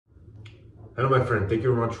Hello my friend, thank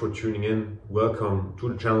you very much for tuning in. Welcome to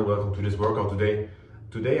the channel, welcome to this workout today.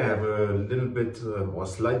 Today I have a little bit or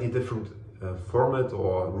slightly different format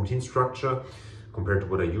or routine structure compared to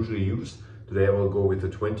what I usually use. Today I will go with a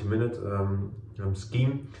 20-minute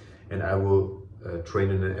scheme, and I will train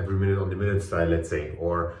in every minute on the minute style, let's say,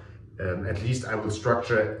 or at least I will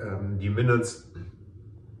structure the minutes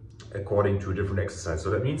according to a different exercise. So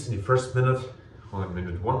that means in the first minute, or in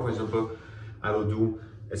minute 1 for example, I will do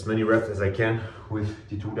as many reps as I can with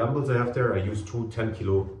the 2 dumbbells I have there. I use 2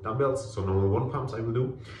 10-kilo dumbbells, so normal 1 pumps I will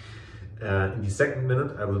do. In the second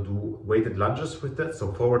minute I will do weighted lunges with that,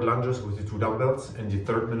 so forward lunges with the 2 dumbbells. And the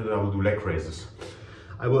third minute I will do leg raises.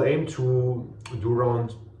 I will aim to do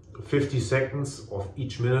around 50 seconds of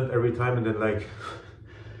each minute every time, and then like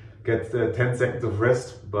get 10 seconds of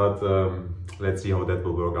rest, but let's see how that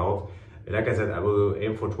will work out. And like I said, I will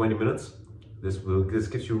aim for 20 minutes. This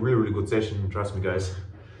gives you a really good session, trust me guys.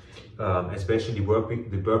 Especially the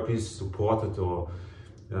burpees supported or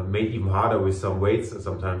made even harder with some weights.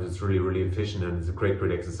 Sometimes it's really efficient, and it's a great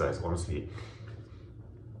exercise, honestly.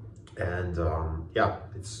 And yeah,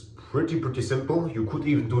 it's pretty simple. You could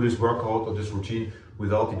even do this workout or this routine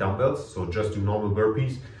without the dumbbells, so just do normal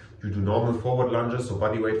burpees. You do normal forward lunges, so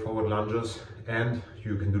body weight forward lunges, and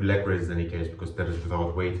you can do leg raises in any case, because that is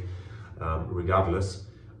without weight regardless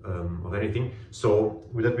of anything. So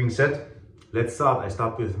with that being said, let's start. I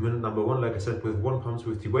start with minute number 1, like I said, with 1 pumps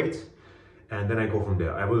with the weight, and then I go from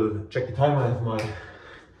there. I will check the time. I have my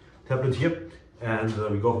tablet here, and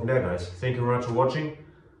we go from there, guys. Thank you very much for watching.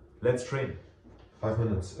 Let's train. 5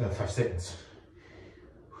 minutes, 5 seconds.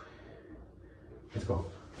 Let's go.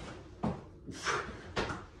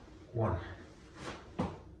 1,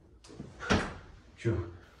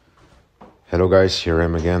 2. Hello guys, here I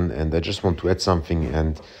am again, and I just want to add something,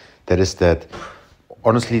 and that is that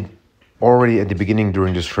honestly, already at the beginning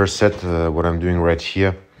during this first set, what I'm doing right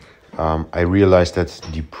here, I realized that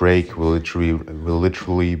the break will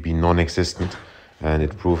literally be non-existent, and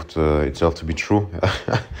it proved itself to be true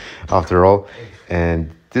after all.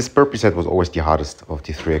 And this burpee set was always the hardest of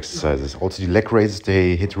the 3 exercises. Also the leg raises,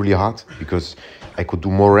 they hit really hard because I could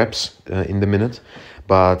do more reps in the minute.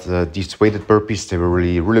 But these weighted burpees, they were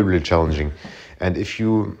really challenging. And if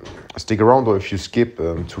you stick around, or if you skip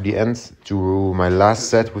to the end, to my last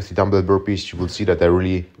set with the dumbbell burpees, you will see that I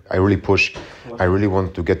really push. I really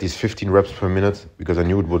want to get these 15 reps per minute, because I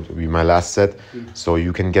knew it would be my last set. So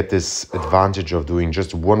you can get this advantage of doing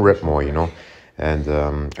just 1 rep more, you know. And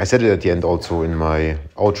I said it at the end also in my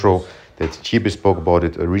outro, that Chibi spoke about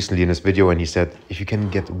it recently in his video, and he said, if you can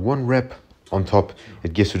get 1 rep on top,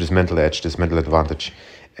 it gives you this mental edge, this mental advantage.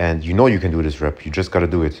 And you know you can do this rep, you just gotta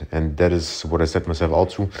do it. And that is what I set myself out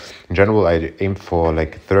to. In general, I aimed for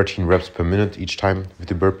like 13 reps per minute each time with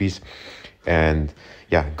the burpees. And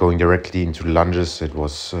yeah, going directly into the lunges, it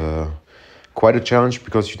was quite a challenge,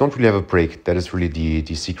 because you don't really have a break. That is really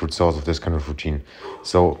the secret sauce of this kind of routine.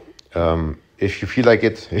 So if you feel like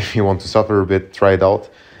it, if you want to suffer a bit, try it out.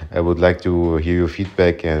 I would like to hear your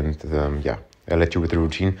feedback, and yeah, I'll let you with the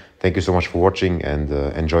routine. Thank you so much for watching, and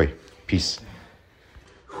enjoy. Peace.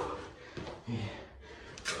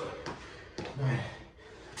 9,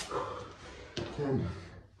 10,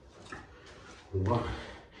 1,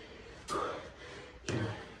 2,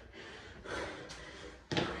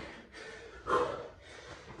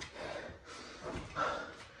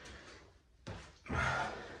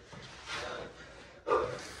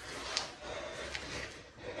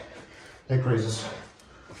 leg raises.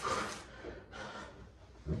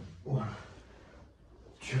 1,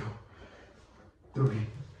 2, 3,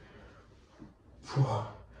 4,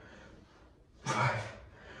 5,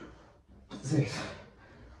 6,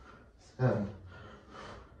 7,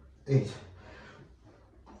 8,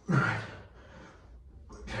 9,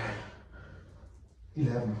 10,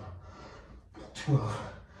 11, 12,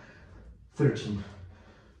 13,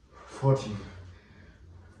 14,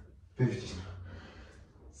 15,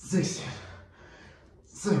 16,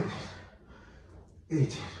 17,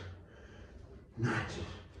 18, 19,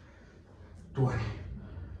 20,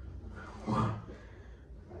 1,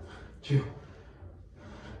 2,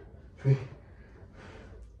 3,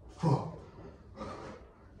 4,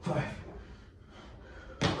 5.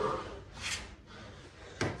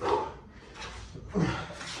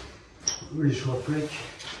 Really short break.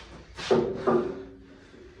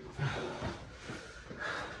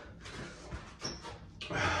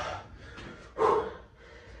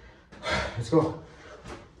 Let's go.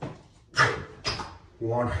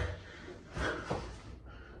 1,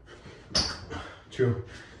 2,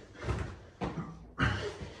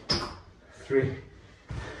 3,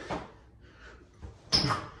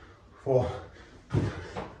 4,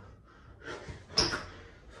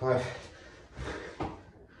 5,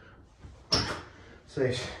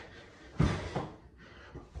 6,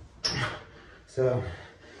 7,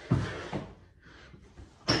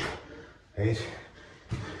 8,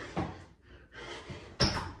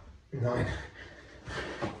 9,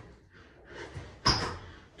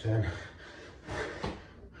 10,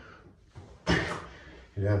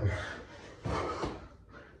 11,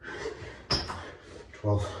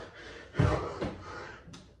 12,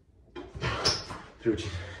 13,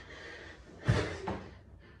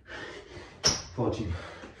 14,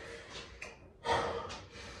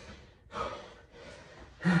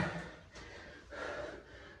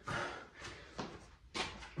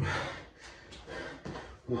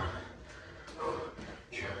 1,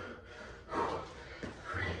 2,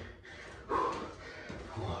 3,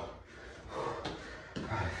 4,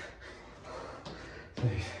 5,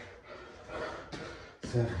 6,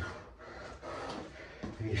 7,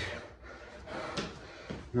 8,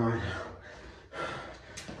 9,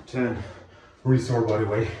 10. Restore body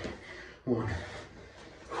weight. 1,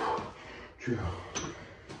 2,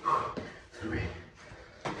 3,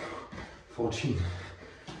 14,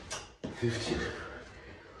 15,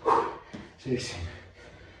 16,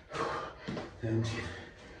 17,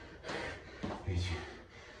 18,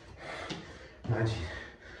 19,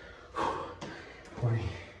 20,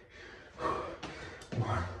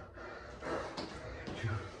 1, 2,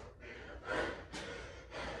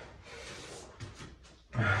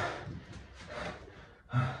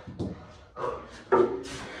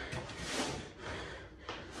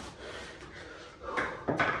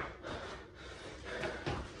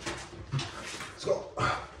 let's go.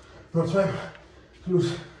 No time to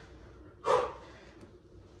lose.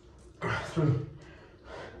 3,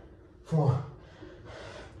 4,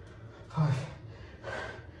 5,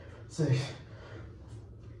 6,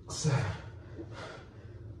 7,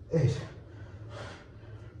 8,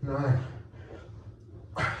 9,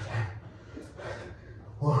 10.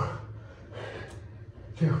 1,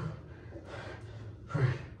 2, 3,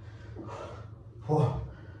 4,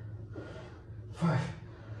 5,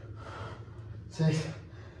 6,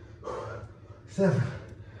 7,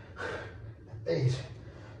 8,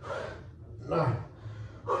 9,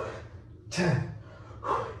 10.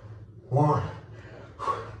 1,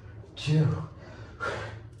 2,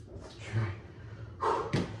 3.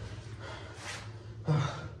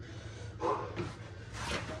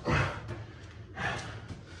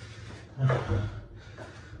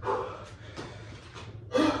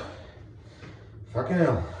 Fucking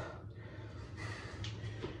hell.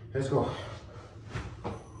 Let's go.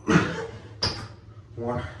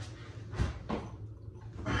 1,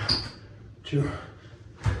 2,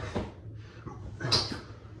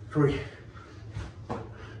 3,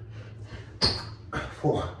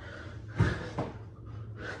 4,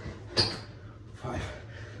 5,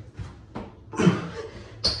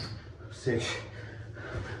 6,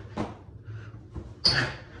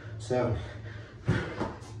 7,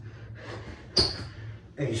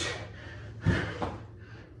 8,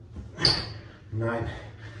 9,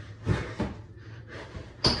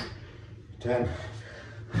 10,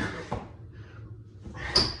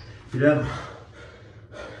 11,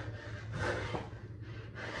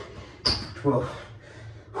 12,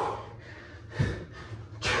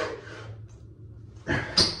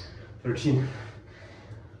 13,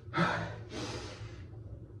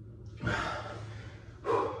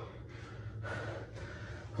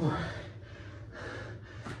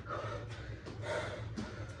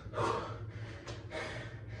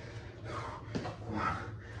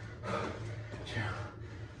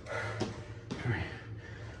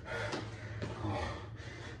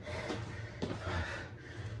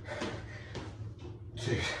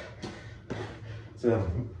 6,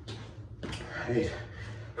 7, 8,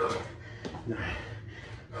 9,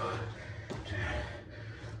 10,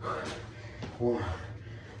 1,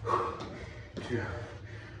 2,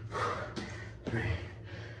 3,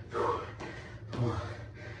 4,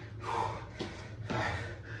 5,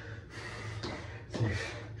 6,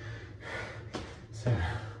 7,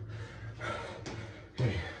 8,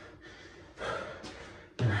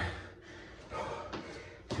 9,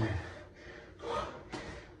 10.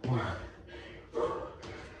 1,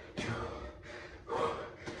 2, 3.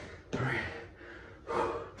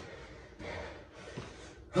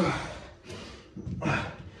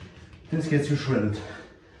 This gets you shredded.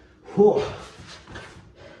 Whoa.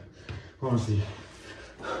 Honestly.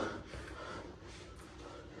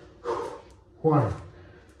 1,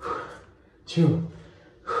 2,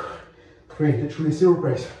 3. Literally zero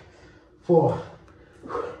brace. 4,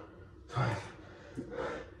 5,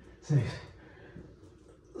 6,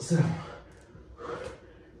 7,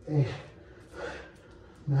 8,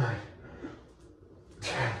 9,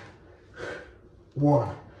 10.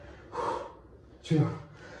 1, 2,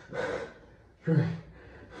 3,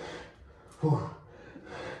 4,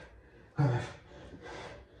 5,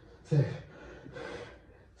 6,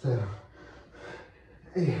 7,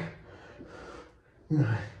 8,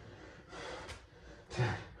 9,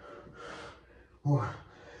 10. 1,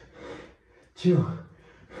 2,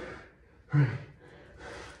 3,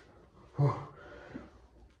 4,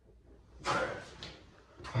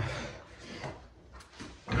 5.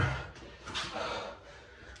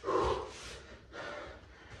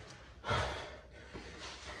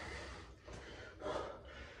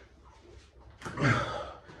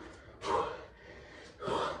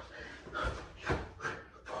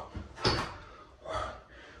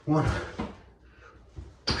 One,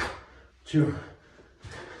 two,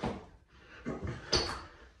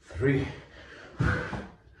 3,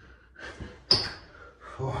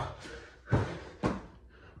 4,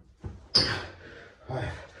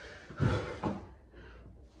 5,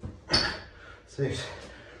 6,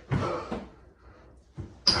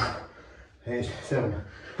 8, 7,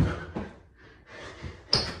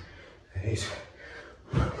 8,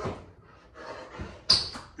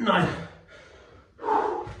 9,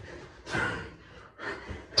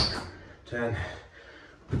 10,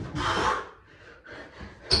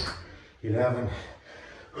 11,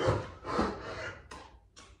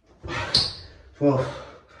 12.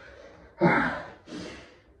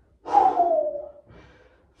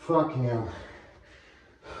 Fucking hell.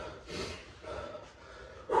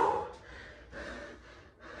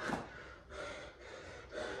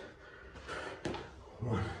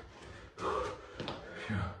 One,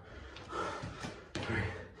 2, 3,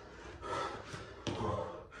 4,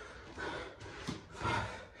 5,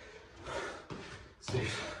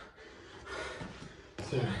 6,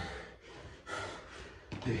 7,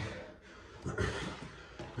 8,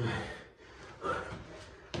 9,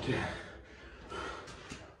 10.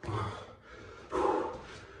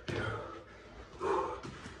 1,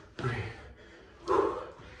 2, 3,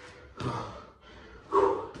 4,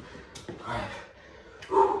 5,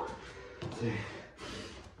 6,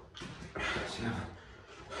 7,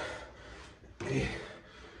 8,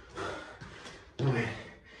 9,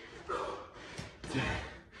 10.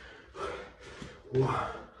 1,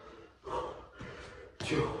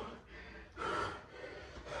 2.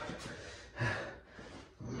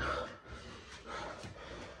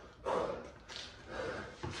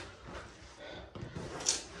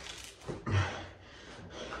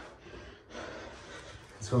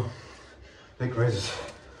 So, leg raises.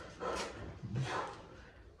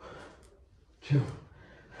 2,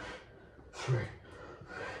 3,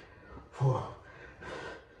 4,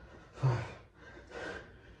 5,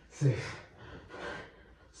 6,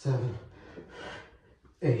 7,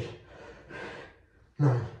 8,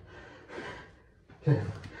 9,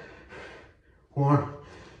 10. 1,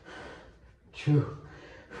 2,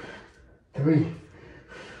 3,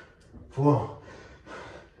 4,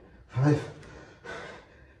 5,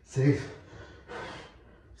 6,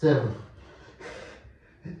 7,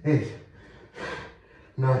 8,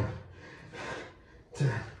 9,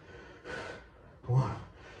 10. 1,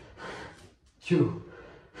 2,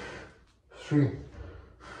 3,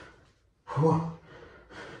 4,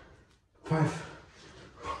 5.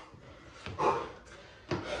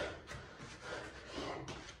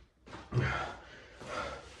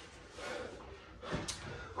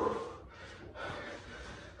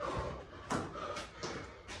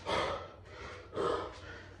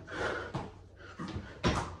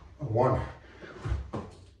 1,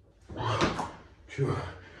 2,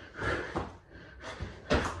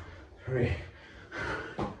 3,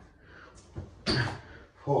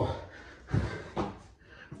 4,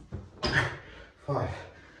 5,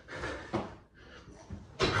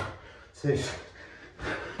 6,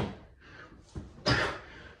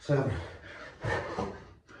 7,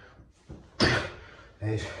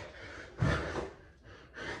 8,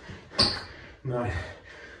 9,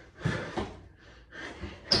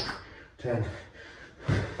 10,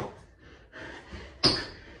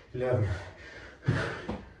 11,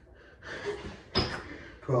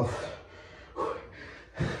 12,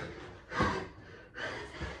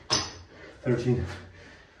 13,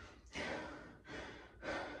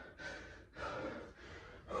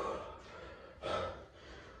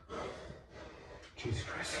 'Jesus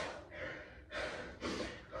Christ.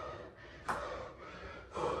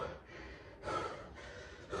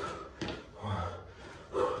 1,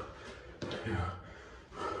 2,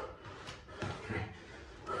 3,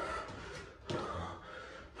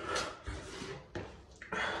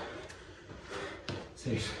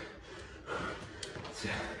 6,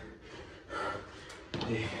 7,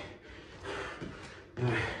 8,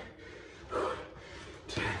 9,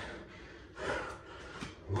 10.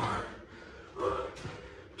 1,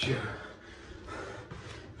 2,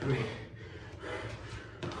 3,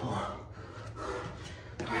 4,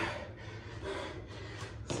 5,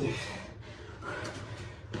 6,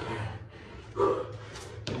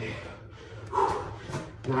 8,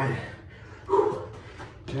 9,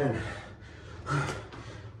 10.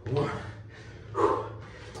 1,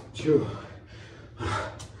 2.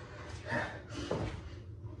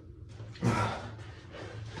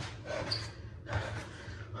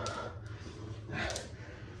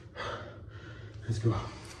 Let's go.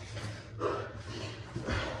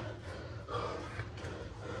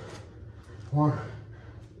 1,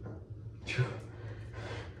 2,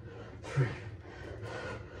 3,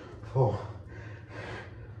 4,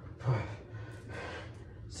 5,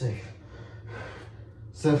 6,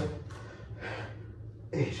 7,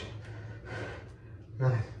 8,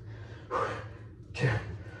 9, 10.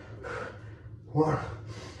 1,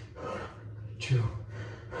 2,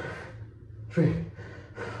 3,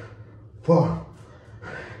 4,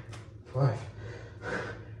 5,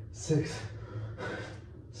 6,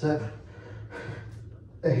 7,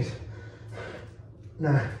 8,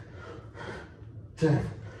 9, 10.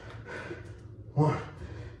 1,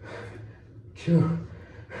 2,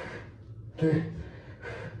 3,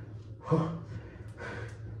 4,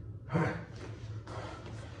 5.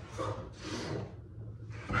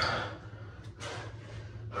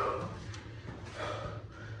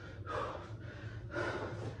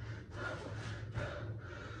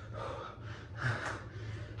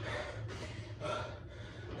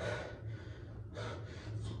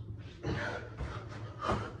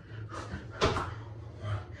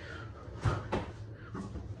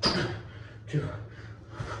 Two,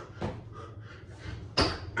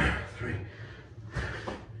 3,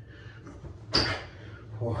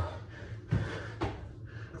 4,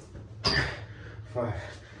 5,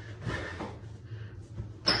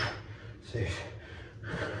 6,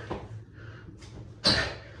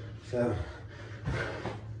 7,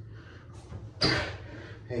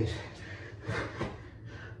 8,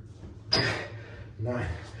 9,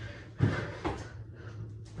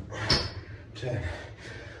 10,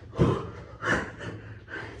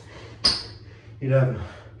 11.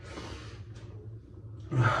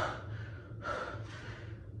 Let's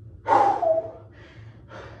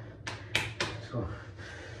go.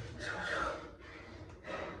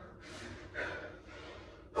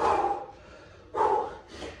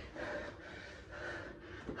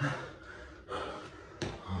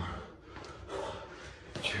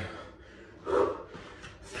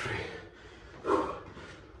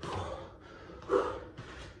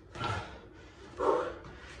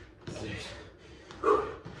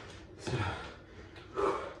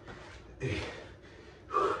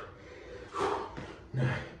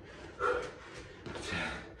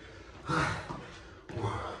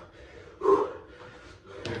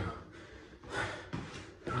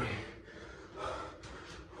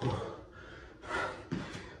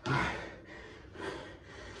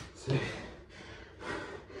 Six,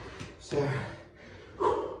 7,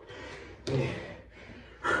 8,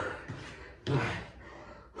 9,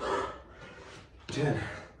 10.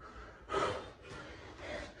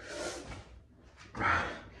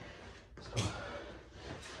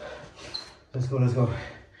 Let's go, let's go.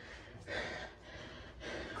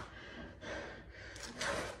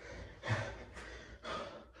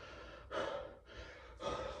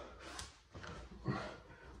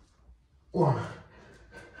 One,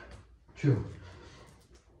 2,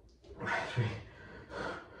 3,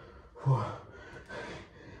 4,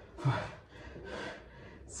 5,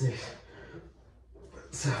 6,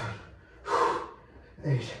 7,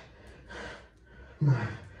 8, 9,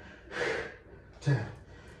 10.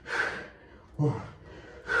 1,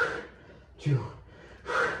 2,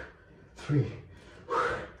 3,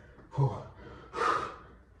 4,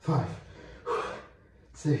 5,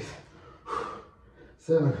 6,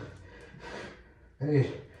 7,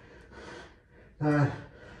 8, 9,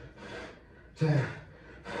 10.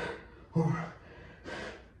 1,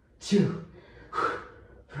 2,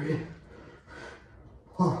 3,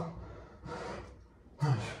 4,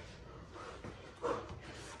 5.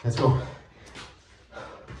 Let's go.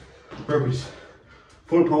 Burpees.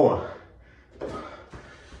 Full power.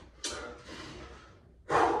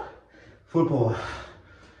 Full power.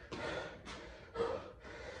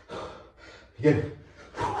 Again.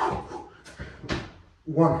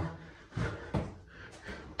 1,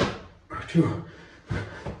 2,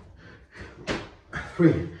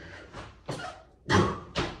 3,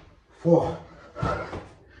 4,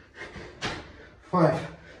 5,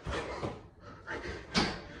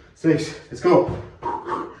 6, let's go.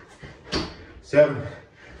 7,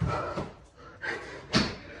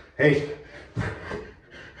 8,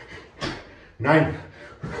 9,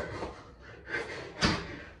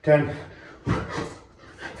 10,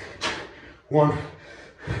 1,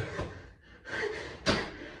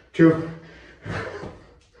 2,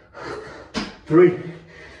 3,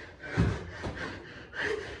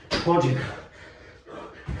 14,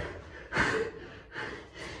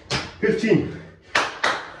 15.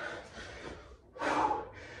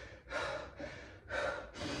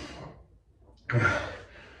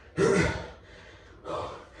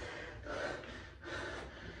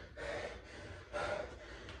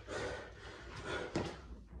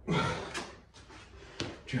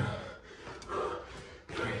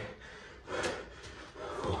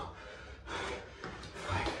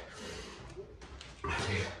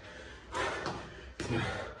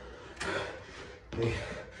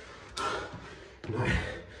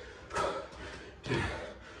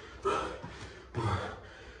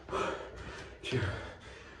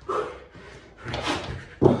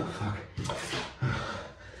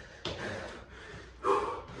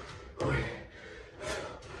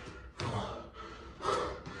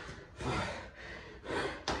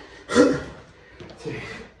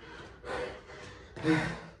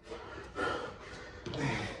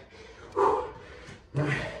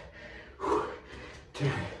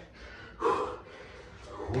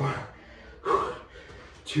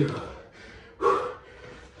 Two,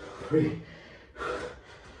 3,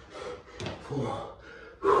 4.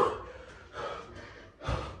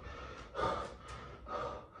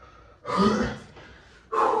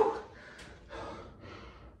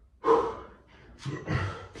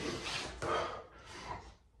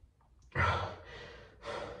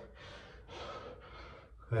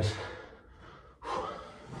 Guys.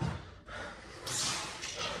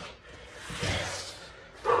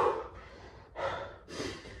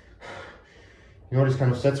 You know, these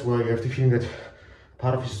kind of sets where you have the feeling that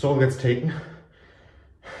part of your soul gets taken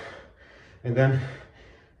and then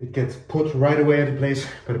it gets put right away into place,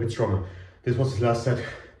 but a bit stronger. This was his last set.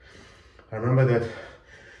 I remember that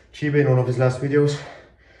Chiba in one of his last videos,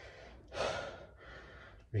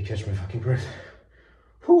 let me catch my fucking breath.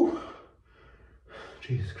 Whew.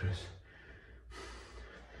 Jesus Christ.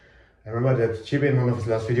 I remember that Chiba in one of his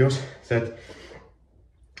last videos said,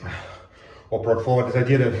 or brought forward this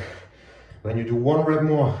idea that when you do 1 rep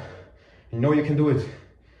more, you know you can do it.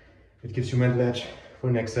 It gives you mental edge for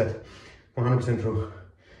the next set. 100% true.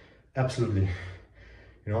 Absolutely.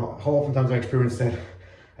 You know, how often times I experienced that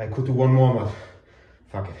I could do 1 more, but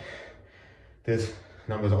fuck it. This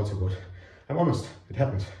number is also good. I'm honest, it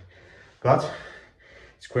happened. But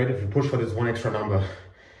it's great if you push for this 1 extra number.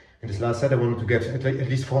 In this last set I wanted to get at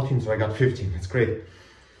least 14, so I got 15. It's great.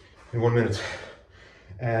 In 1 minute.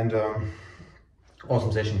 And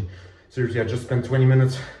awesome session. Seriously, I just spent 20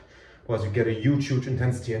 minutes, was you get a huge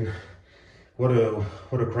intensity, and what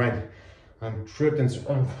a grind. I'm tripped and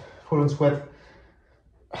full in sweat.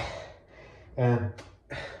 And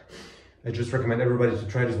I just recommend everybody to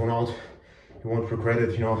try this one out. You won't regret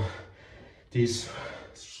it. You know, these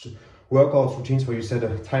workout routines where you set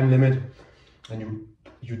a time limit and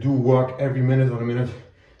you do work every minute on a minute.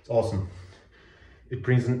 It's awesome. It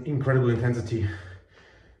brings an incredible intensity.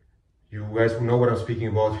 You guys who know what I'm speaking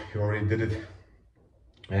about, you already did it.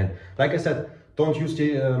 And like I said, don't use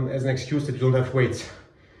it as an excuse that you don't have weights.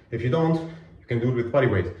 If you don't, you can do it with body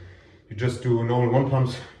weight. You just do normal 1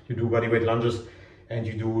 pumps, you do body weight lunges, and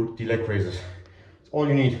you do the leg raises. It's all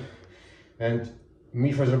you need. And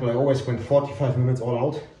me, for example, I always went 45 minutes all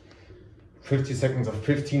out, 15 seconds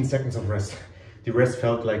of rest. The rest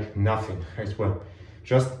felt like nothing, I swear.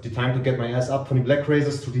 Just the time to get my ass up from the leg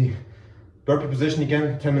raises to the burpee position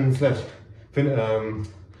again, 10 minutes left,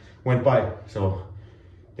 went by. So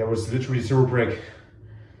there was literally 0 break.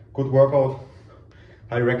 Good workout,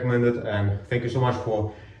 highly recommend it, and thank you so much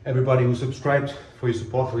for everybody who subscribed, for your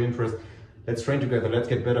support, for your interest. Let's train together, let's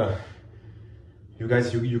get better. You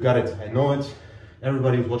guys, you got it, I know it.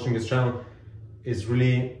 Everybody who's watching this channel is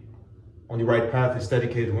really on the right path, is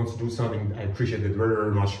dedicated, wants to do something. I appreciate it very,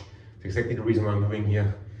 very much. It's exactly the reason why I'm doing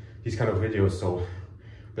here these kind of videos. So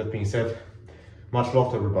that being said, much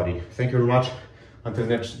love to everybody. Thank you very much. Until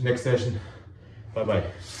next session. Bye bye.